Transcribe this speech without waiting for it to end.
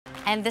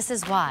and this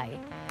is why.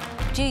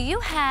 Do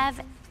you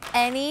have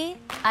any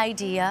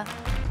idea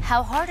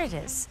how hard it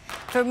is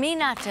for me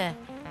not to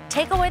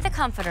take away the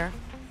comforter,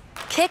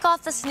 kick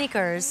off the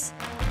sneakers,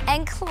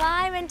 and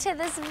climb into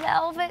this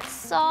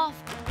Velvetsoft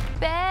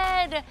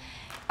bed?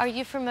 Are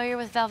you familiar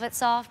with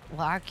Velvetsoft?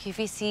 Well, our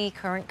QVC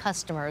current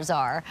customers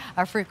are,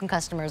 our frequent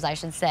customers, I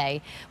should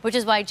say, which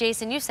is why,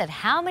 Jason, you said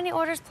how many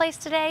orders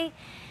placed today?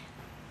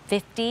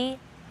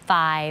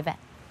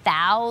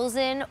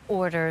 55,000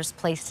 orders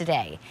placed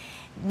today.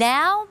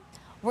 Now,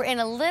 we're in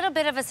a little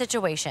bit of a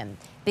situation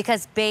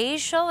because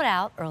beige sold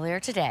out earlier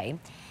today.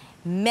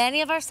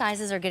 Many of our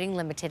sizes are getting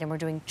limited, and we're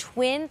doing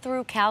twin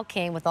through cow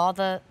king with all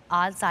the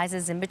odd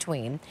sizes in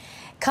between.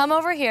 Come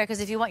over here, because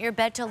if you want your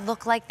bed to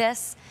look like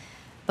this,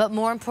 but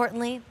more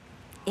importantly,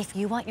 if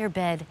you want your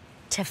bed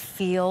to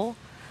feel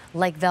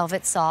like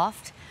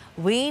Velvetsoft,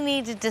 we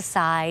need to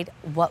decide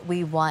what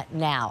we want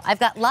now. I've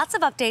got lots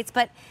of updates,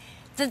 but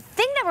the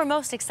thing that we're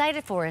most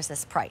excited for is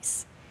this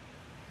price.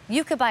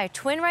 You could buy a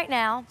twin right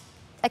now,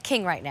 a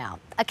king right now,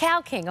 a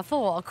cow king, a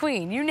fool, a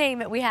queen, you name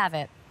it, we have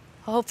it.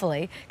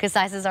 Hopefully, because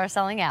sizes are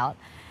selling out.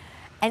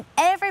 And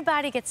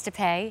everybody gets to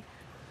pay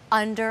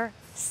under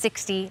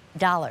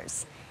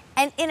 $60.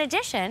 And in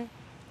addition,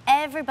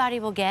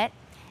 everybody will get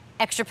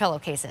extra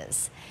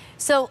pillowcases.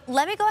 So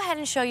let me go ahead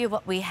and show you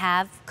what we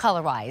have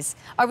color-wise.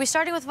 Are we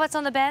starting with what's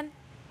on the bed?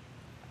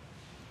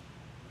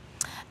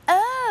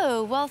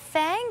 Oh, well,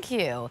 thank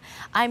you.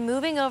 I'm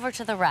moving over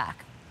to the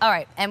rack. All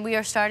right, and we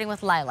are starting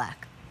with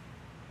lilac.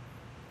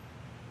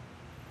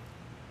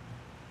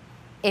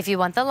 If you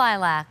want the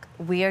lilac,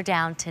 we are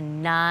down to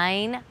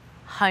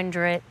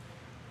 900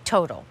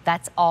 total.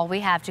 That's all we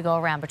have to go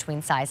around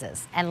between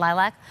sizes. And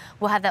lilac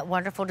will have that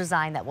wonderful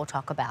design that we'll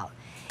talk about.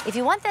 If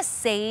you want the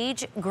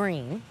sage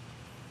green,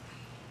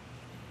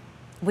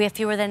 we have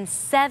fewer than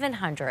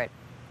 700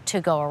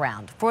 to go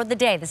around for the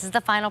day. This is the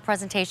final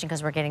presentation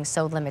because we're getting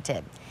so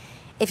limited.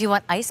 If you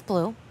want ice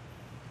blue,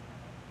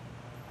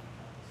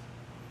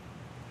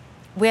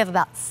 we have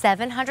about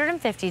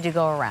 750 to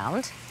go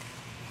around.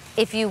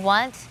 If you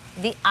want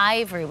the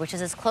ivory, which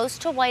is as close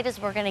to white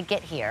as we're gonna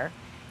get here,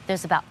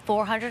 there's about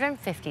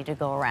 450 to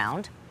go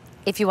around.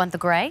 If you want the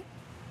gray,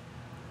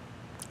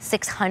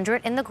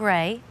 600 in the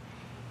gray.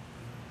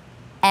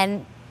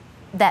 And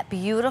that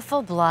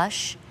beautiful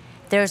blush,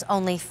 there's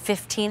only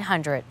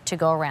 1,500 to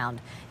go around.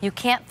 You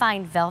can't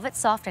find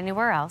Velvetsoft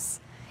anywhere else.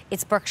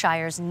 It's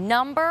Berkshire's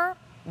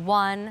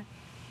 #1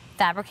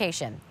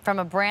 fabrication from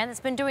a brand that's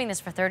been doing this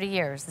for 30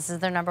 years. This is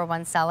their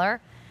 #1 seller.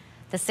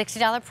 The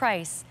 $60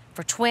 price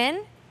for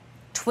twin,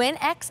 twin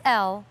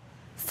XL,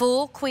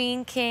 full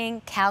queen,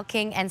 king, cow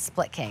king, and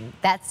split king.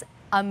 That's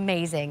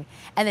amazing.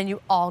 And then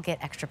you all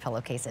get extra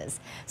pillowcases.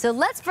 So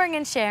let's bring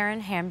in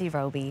Sharon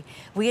Hamby-Roby.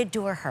 We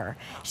adore her.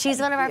 She's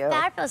one of our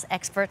fabulous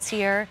experts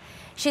here.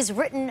 She's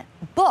written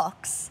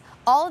books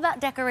all about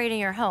decorating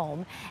your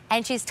home,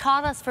 and she's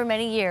taught us for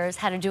many years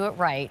how to do it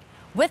right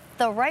with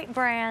the right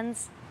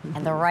brands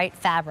and the right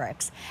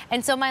fabrics.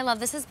 And so, my love,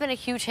 this has been a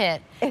huge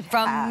hit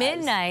from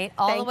midnight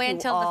all the way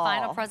until the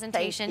final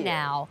presentation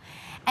now.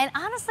 And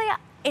honestly,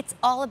 it's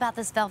all about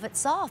this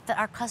Velvetsoft that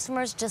our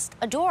customers just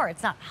adore.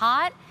 It's not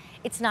hot,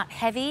 it's not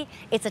heavy,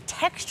 it's a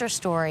texture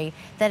story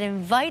that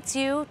invites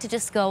you to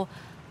just go,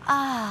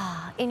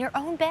 ah, in your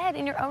own bed,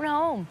 in your own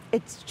home.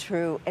 It's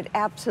true, it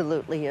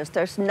absolutely is.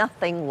 There's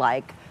nothing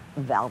like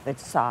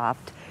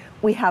Velvetsoft.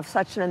 We have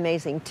such an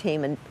amazing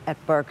team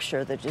at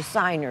Berkshire, the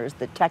designers,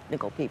 the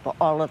technical people,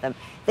 all of them.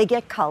 They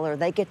get color,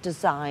 they get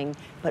design,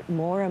 but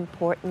more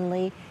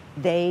importantly,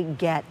 they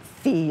get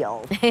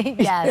feel.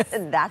 Yes.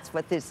 And that's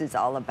what this is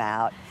all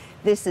about.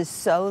 This is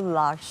so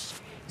lush,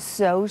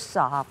 so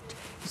soft,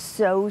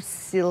 so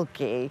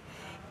silky.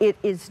 It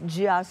is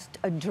just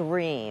a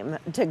dream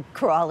to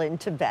crawl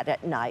into bed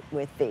at night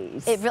with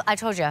these. I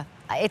told you,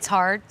 it's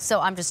hard, so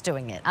I'm just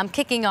doing it. I'm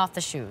kicking off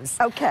the shoes.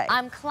 Okay.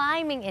 I'm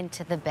climbing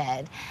into the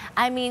bed.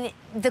 I mean,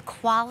 the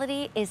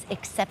quality is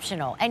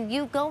exceptional. And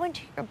you go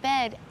into your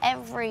bed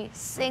every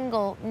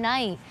single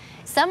night.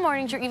 Some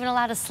mornings you're even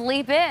allowed to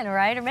sleep in,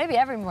 right? Or maybe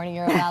every morning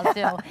you're allowed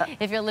to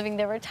if you're living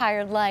the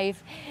retired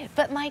life.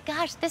 But my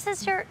gosh, this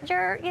is your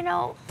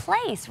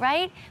place,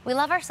 right? We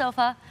love our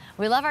sofa.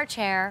 We love our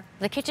chair.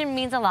 The kitchen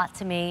means a lot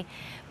to me.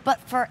 But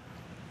for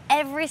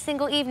every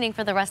single evening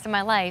for the rest of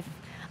my life,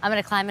 I'm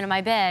gonna climb into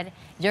my bed,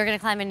 you're gonna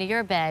climb into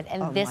your bed,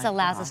 and this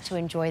allows us to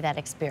enjoy that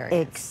experience.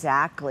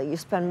 Exactly. You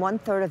spend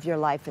 1/3 of your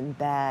life in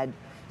bed,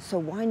 so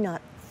why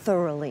not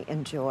thoroughly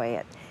enjoy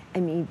it?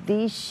 I mean,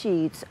 these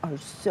sheets are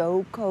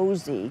so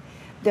cozy.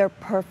 They're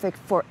perfect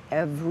for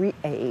every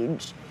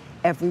age,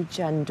 every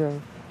gender,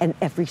 and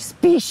every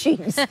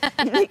species,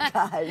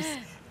 because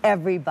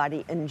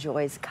everybody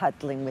enjoys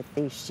cuddling with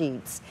these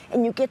sheets.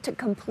 And you get to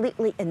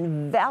completely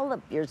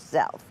envelop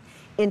yourself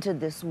into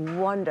this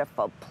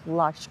wonderful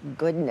plush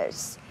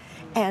goodness.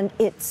 And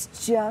it's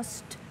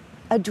just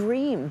a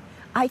dream.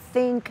 I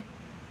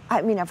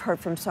mean, I've heard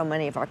from so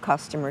many of our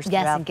customers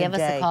throughout the day. Yes, and give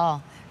us a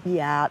call.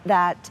 Yeah,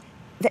 that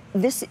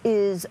this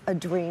is a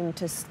dream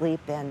to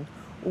sleep in,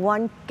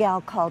 One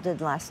gal called in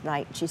last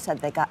night. She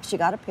said she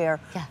got a pair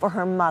for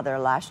her mother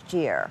last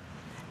year.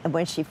 And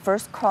when she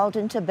first crawled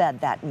into bed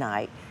that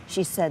night,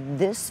 she said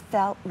this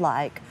felt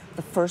like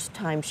the first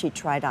time she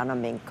tried on a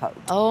mink coat.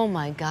 Oh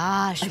my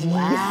gosh,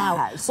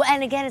 wow. Yes. Well,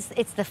 and again,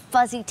 it's the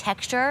fuzzy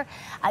texture.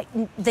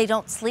 They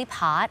don't sleep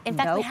hot. In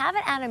fact, we have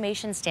an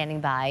animation standing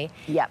by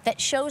that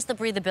shows the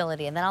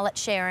breathability, and then I'll let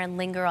Sharon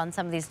linger on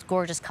some of these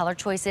gorgeous color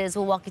choices.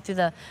 We'll walk you through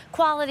the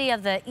quality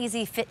of the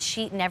easy fit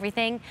sheet and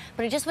everything,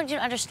 but I just want you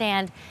to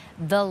understand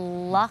the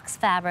luxe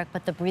fabric,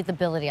 but the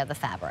breathability of the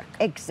fabric.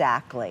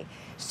 Exactly.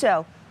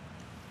 So,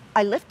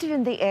 I lift it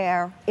in the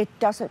air, it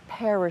doesn't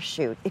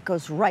parachute, it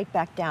goes right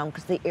back down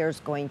because the air's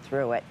going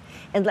through it.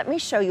 And let me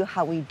show you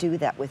how we do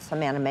that with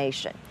some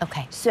animation.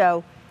 Okay.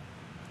 So,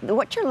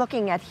 what you're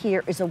looking at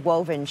here is a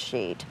woven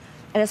sheet.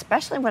 And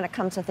especially when it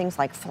comes to things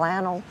like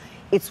flannel,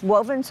 it's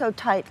woven so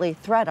tightly,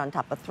 thread on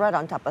top of thread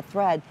on top of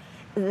thread,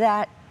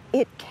 that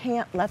it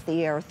can't let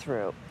the air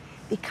through.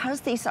 Because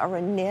these are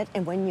a knit,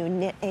 and when you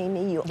knit,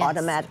 Amy, you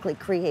automatically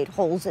create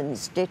holes in the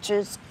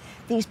stitches,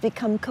 these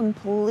become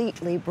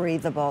completely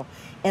breathable,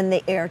 and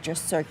the air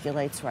just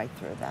circulates right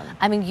through them.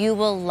 I mean, you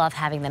will love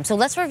having them. So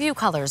let's review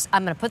colors.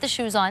 I'm gonna put the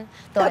shoes on,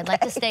 though I'd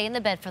like to stay in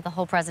the bed for the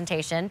whole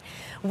presentation.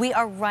 We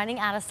are running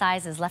out of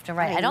sizes left and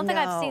right. I don't think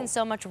I've seen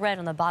so much red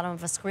on the bottom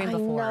of a screen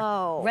before. I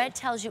know. Red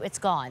tells you it's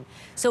gone.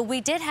 So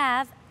we did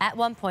have, at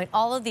one point,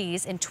 all of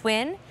these in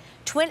Twin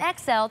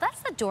XL,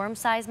 that's the dorm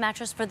size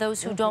mattress for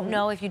those who don't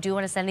know if you do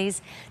want to send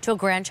these to a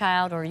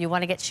grandchild or you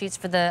want to get sheets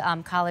for the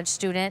college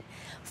student.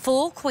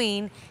 Full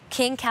queen,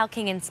 king, cow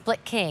king, and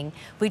split king.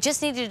 We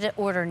just needed to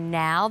order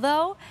now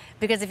though,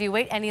 because if you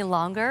wait any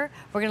longer,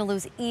 we're going to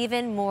lose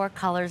even more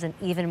colors and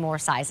even more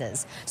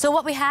sizes. So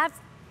what we have,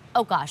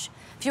 oh gosh,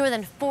 fewer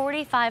than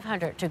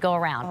 4,500 to go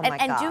around. Oh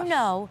and do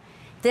know,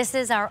 this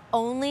is our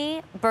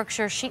only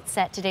Berkshire sheet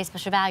set today's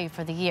special value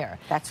for the year.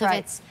 That's so right.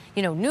 If it's,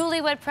 you know,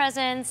 newlywed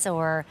presents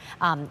or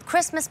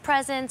Christmas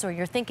presents, or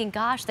you're thinking,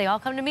 gosh, they all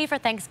come to me for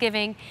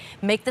Thanksgiving,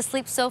 make the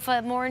sleep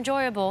sofa more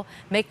enjoyable,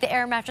 make the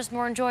air mattress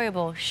more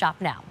enjoyable, shop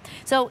now.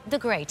 So the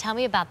gray, tell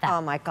me about that.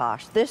 Oh my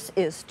gosh, this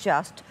is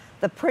just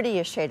the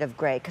prettiest shade of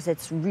gray because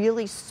it's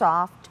really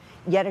soft,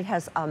 yet it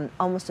has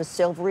almost a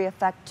silvery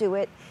effect to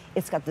it.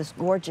 It's got this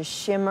gorgeous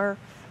shimmer,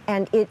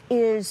 and it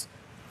is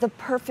the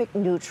perfect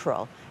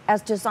neutral.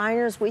 As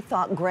designers, we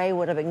thought gray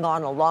would have been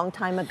gone a long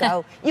time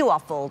ago. You all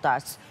fooled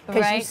us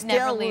because you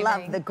still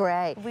love the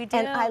gray. We do.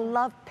 And I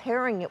love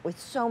pairing it with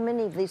so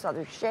many of these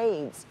other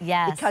shades.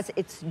 Yes. Because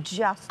it's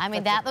just... I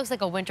mean, that looks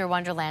like a winter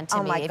wonderland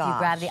to me if you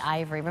grab the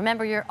ivory.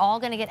 Remember, you're all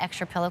going to get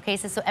extra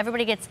pillowcases, so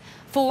everybody gets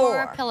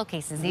four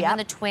pillowcases, even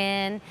the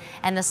twin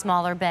and the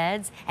smaller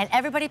beds, and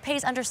everybody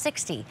pays under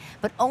 $60,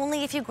 but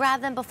only if you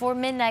grab them before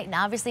midnight, and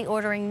obviously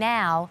ordering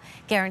now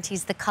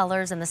guarantees the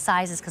colors and the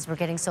sizes because we're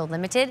getting so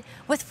limited,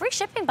 with free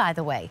shipping, by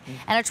the way,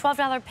 and a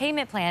 $12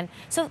 payment plan.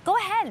 So go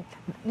ahead,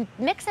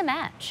 mix and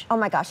match. Oh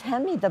my gosh,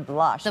 hand me the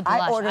blush. The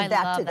blush. I ordered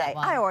that today. That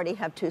one. I already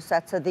have 2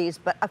 sets of these,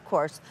 but of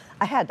course,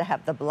 I had to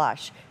have the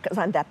blush because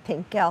I'm that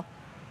pink gal.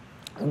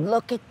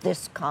 Look at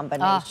this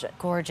combination. Oh,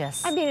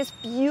 gorgeous. I mean, it's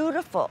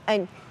beautiful.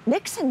 And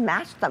mix and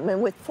match them.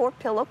 And with 4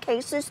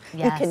 pillowcases,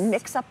 you can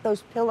mix up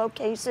those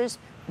pillowcases.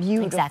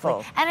 Beautiful. Exactly.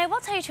 And I will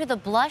tell you too, the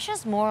blush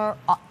is more,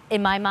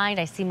 in my mind,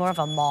 I see more of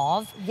a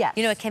mauve. Yes.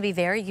 You know, it can be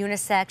very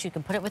unisex. You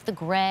can put it with the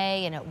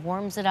gray and it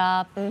warms it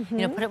up. You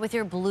know, put it with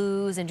your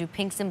blues and do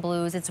pinks and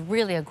blues. It's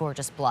really a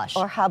gorgeous blush.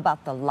 Or how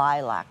about the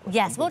lilac?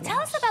 Yes. Well, tell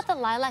us about the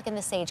lilac and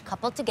the sage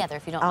coupled together,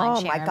 if you don't mind,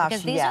 Sharon. Oh my gosh,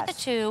 because these are the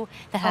two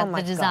that have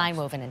the design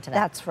woven into them.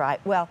 That's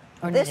right. Well,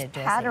 this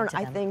pattern,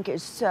 I think,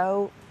 is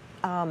so,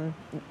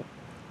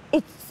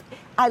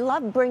 I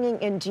love bringing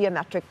in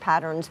geometric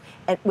patterns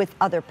with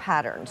other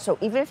patterns. So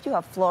even if you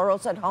have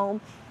florals at home,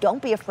 don't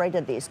be afraid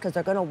of these because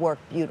they're going to work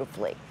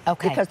beautifully.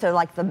 Okay. Because they're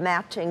like the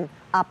matching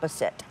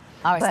opposite.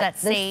 All right, so that's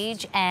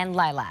sage and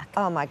lilac.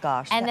 Oh my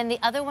gosh. And then the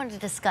other one to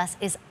discuss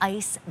is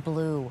ice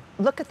blue.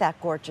 Look at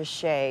that gorgeous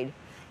shade.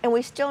 And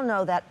we still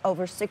know that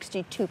over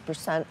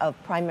 62%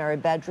 of primary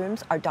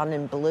bedrooms are done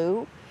in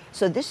blue.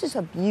 So this is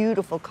a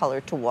beautiful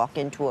color to walk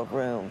into a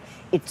room.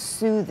 It's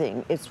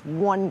soothing, it's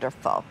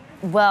wonderful.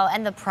 Well,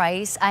 and the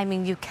price, I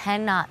mean, you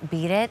cannot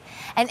beat it.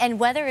 And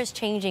weather is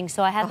changing,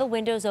 so I have the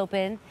windows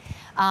open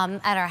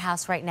at our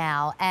house right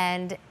now.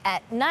 And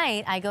at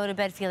night, I go to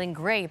bed feeling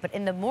great, but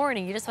in the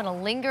morning, you just want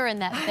to linger in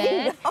that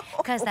bed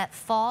because that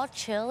fall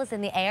chill is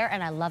in the air,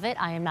 and I love it.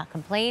 I am not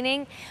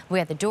complaining. We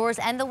had the doors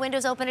and the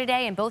windows open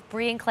today, and both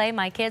Bree and Clay,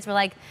 my kids, were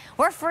like,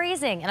 we're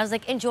freezing. And I was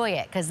like, enjoy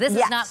it, because this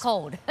is not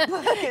cold.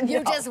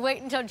 You just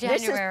wait until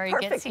January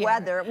gets here. This is perfect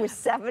weather. It was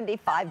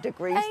 75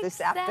 degrees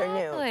this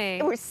afternoon.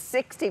 It was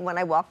 60 when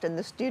I walked in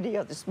the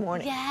studio this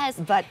morning. Yes.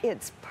 But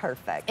it's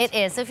perfect. It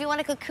is. So if you want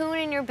to cocoon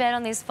in your bed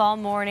on these fall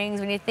mornings,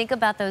 when you think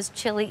about those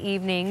chilly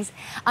evenings,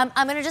 I'm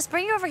going to just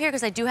bring you over here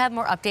because I do have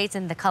more updates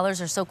and the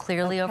colors are so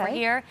clearly over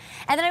here.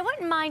 And then I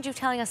wouldn't mind you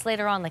telling us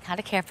later on like how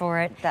to care for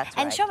it. That's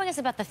and showing us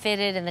about the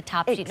fitted and the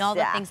top sheet and all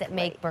the things that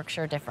make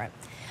Berkshire different.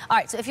 All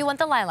right, so if you want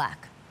the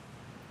lilac.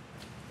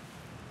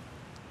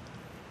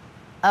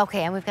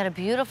 Okay, and we've got a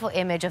beautiful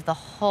image of the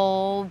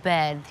whole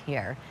bed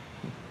here.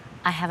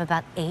 I have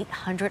about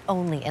 800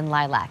 only in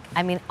lilac.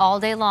 I mean, all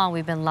day long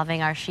we've been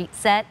loving our sheet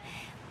set.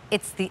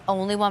 It's the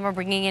only one we're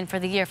bringing in for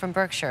the year from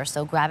Berkshire,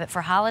 so grab it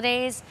for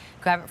holidays,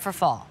 grab it for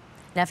fall.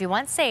 Now, if you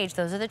want sage,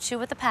 those are the two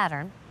with the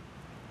pattern.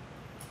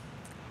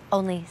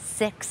 Only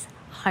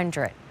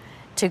 600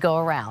 to go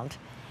around.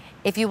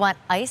 If you want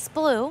ice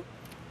blue,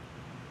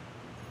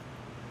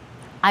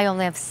 I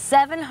only have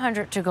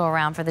 700 to go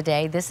around for the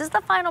day. This is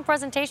the final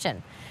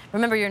presentation.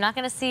 Remember, you're not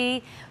going to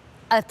see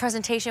a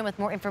presentation with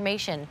more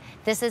information.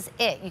 This is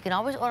it. You can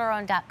always order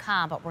on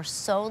 .com, but we're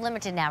so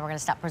limited now, we're going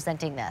to stop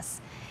presenting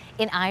this.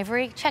 In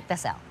ivory, check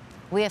this out.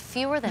 We have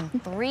fewer than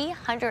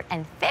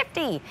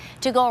 350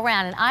 to go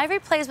around, and ivory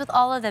plays with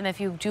all of them if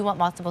you do want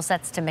multiple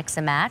sets to mix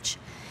and match.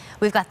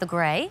 We've got the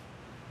gray,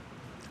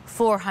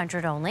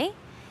 400 only,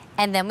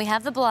 and then we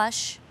have the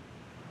blush,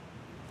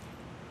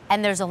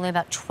 and there's only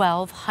about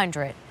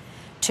 1,200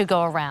 to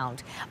go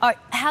around. All right,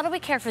 how do we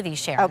care for these,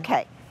 Sharon?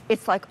 Okay,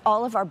 it's like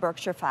all of our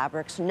Berkshire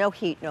fabrics, no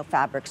heat, no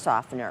fabric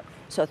softener.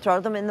 So throw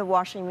them in the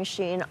washing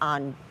machine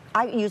on,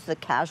 I use the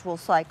casual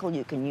cycle,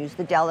 you can use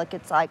the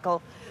delicate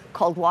cycle.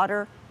 Cold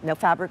water, no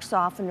fabric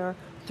softener.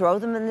 Throw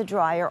them in the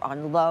dryer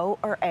on low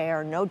or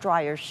air, no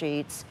dryer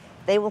sheets.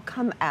 They will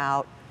come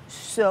out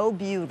so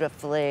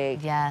beautifully.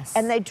 Yes.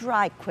 And they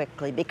dry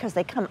quickly because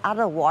they come out of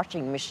the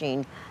washing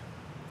machine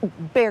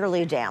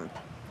barely damp.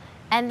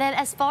 And then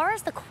as far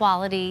as the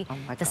quality,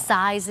 the gosh.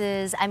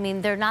 sizes, I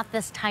mean, they're not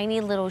this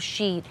tiny little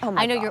sheet.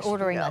 I know you're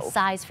ordering a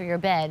size for your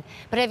bed,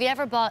 but have you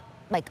ever bought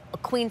like a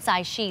queen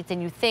size sheets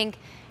and you think,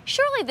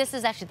 surely this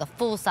is actually the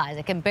full size.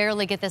 I can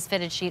barely get this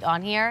fitted sheet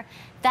on here.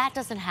 That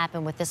doesn't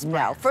happen with this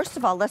brand. No, first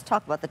of all, let's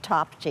talk about the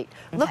top sheet.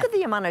 Okay. Look at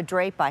the amount of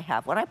drape I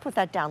have. When I put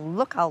that down,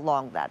 look how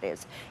long that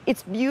is.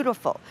 It's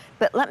beautiful.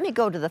 But let me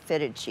go to the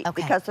fitted sheet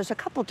because there's a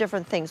couple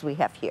different things we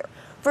have here.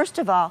 First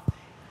of all,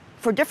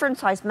 for different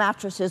size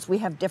mattresses, we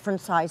have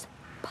different size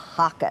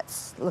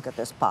pockets. Look at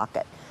this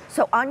pocket.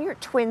 So on your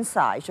twin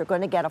size, you're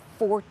going to get a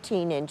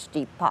 14-inch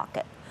deep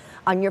pocket.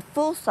 On your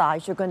full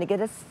size, you're going to get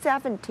a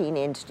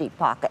 17-inch deep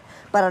pocket.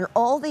 But on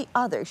all the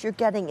others, you're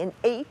getting an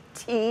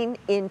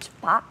 18-inch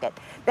pocket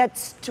that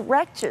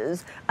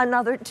stretches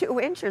another 2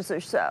 inches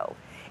or so.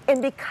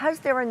 And because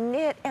they're a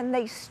knit and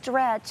they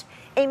stretch,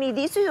 Amy,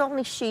 these are the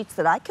only sheets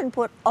that I can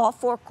put all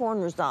four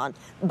corners on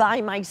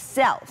by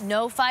myself.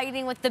 No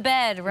fighting with the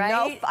bed, right?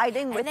 No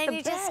fighting with the bed. And then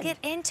you just get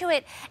into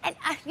it. And,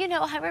 you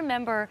know, I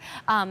remember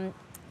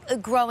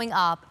growing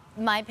up,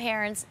 my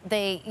parents,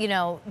 they, you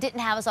know, didn't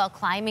have us all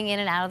climbing in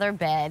and out of their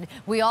bed.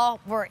 We all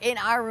were in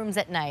our rooms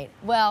at night.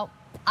 Well,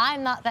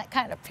 I'm not that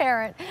kind of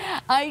parent.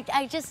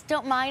 I just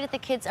don't mind if the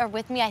kids are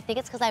with me. I think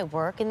it's because I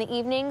work in the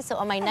evenings, so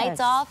on my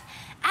nights off,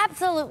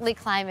 absolutely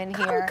climb in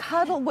here. Come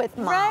cuddle with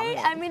Mom. Right?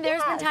 I mean,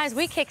 there's been times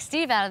we kick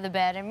Steve out of the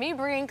bed, and me,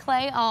 Bree, and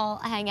Clay all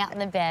hang out in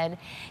the bed.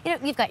 You know,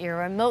 you've got your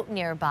remote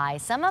nearby.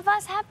 Some of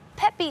us have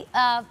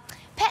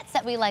pets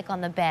that we like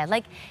on the bed.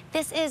 Like,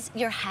 this is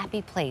your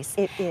happy place.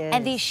 It is.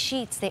 And these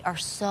sheets, they are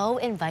so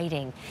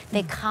inviting.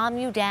 They calm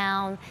you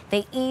down,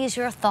 they ease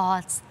your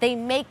thoughts, they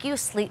make you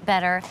sleep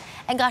better.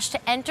 And gosh,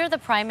 to enter the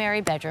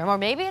primary bedroom, or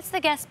maybe it's the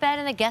guest bed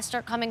and the guests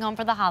are coming home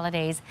for the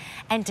holidays,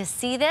 and to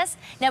see this,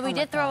 now we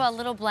did throw a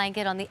little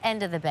blanket on the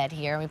end of the bed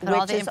here, and we put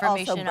all the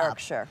information also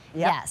Berkshire. up.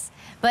 Yep. Yes,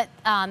 but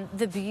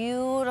the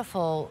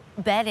beautiful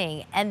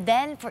bedding, and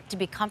then for it to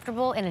be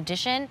comfortable in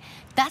addition,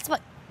 that's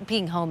what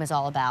being home is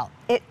all about.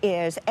 It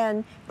is,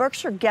 and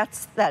Berkshire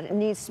gets that it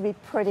needs to be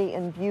pretty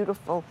and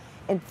beautiful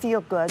and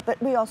feel good,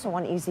 but we also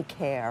want easy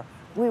care.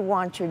 We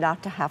want you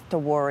not to have to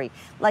worry.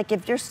 Like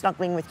if you're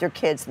snuggling with your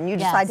kids and you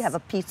decide to have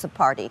a pizza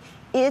party,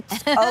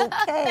 it's okay.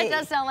 That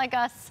does sound like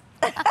us.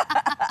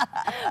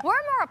 We're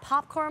more a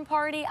popcorn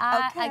party.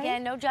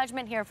 Again, no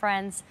judgment here,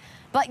 friends.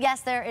 But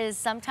yes, there is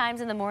sometimes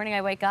in the morning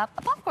I wake up,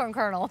 a popcorn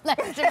kernel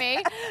next to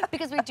me,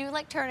 because we do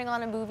like turning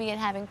on a movie and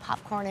having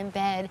popcorn in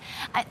bed.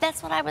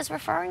 That's what I was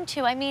referring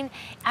to. I mean,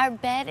 our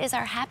bed is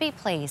our happy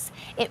place.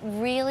 It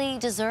really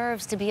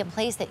deserves to be a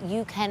place that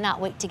you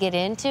cannot wait to get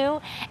into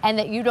and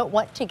that you don't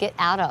want to get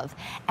out of.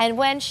 And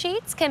when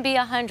sheets can be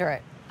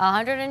 100,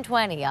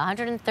 120,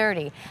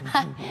 130.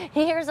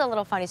 Here's a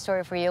little funny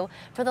story for you.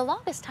 For the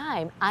longest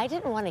time, I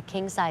didn't want a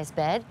king-size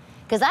bed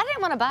because I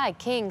didn't want to buy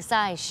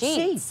king-size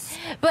sheets.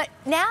 But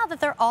now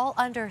that they're all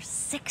under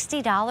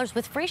 $60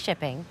 with free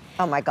shipping,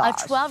 oh my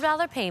gosh, a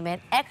 $12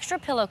 payment, extra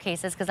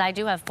pillowcases, because I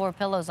do have 4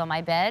 pillows on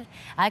my bed.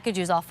 I could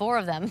use all 4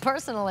 of them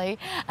personally.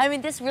 I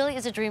mean, this really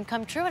is a dream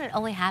come true, and it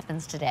only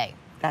happens today.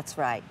 That's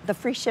right. The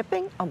free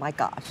shipping, oh my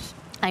gosh.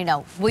 I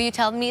know. Will you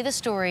tell me the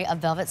story of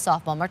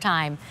Velvetsoft one more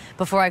time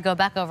before I go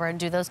back over and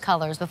do those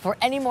colors, before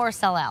any more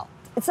sell out?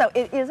 So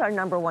it is our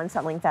 #1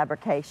 selling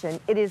fabrication.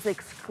 It is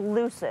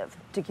exclusive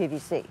to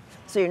QVC,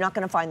 so you're not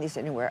going to find these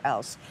anywhere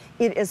else.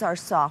 It is our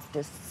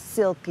softest,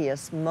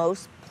 silkiest,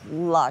 most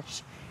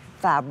plush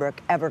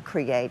fabric ever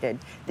created.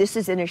 This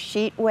is in a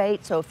sheet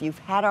weight, so if you've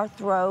had our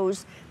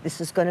throws,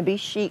 this is going to be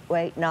sheet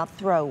weight, not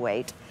throw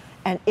weight.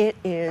 And it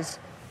is,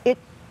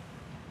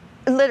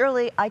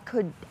 literally, I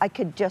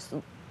could just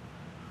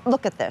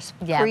look at this.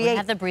 Yeah, we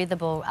have the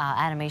breathable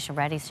animation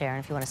ready, Sharon,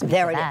 if you want to speak to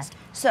that. There it is.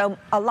 So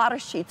a lot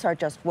of sheets are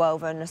just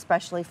woven,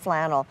 especially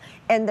flannel,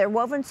 and they're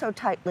woven so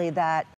tightly that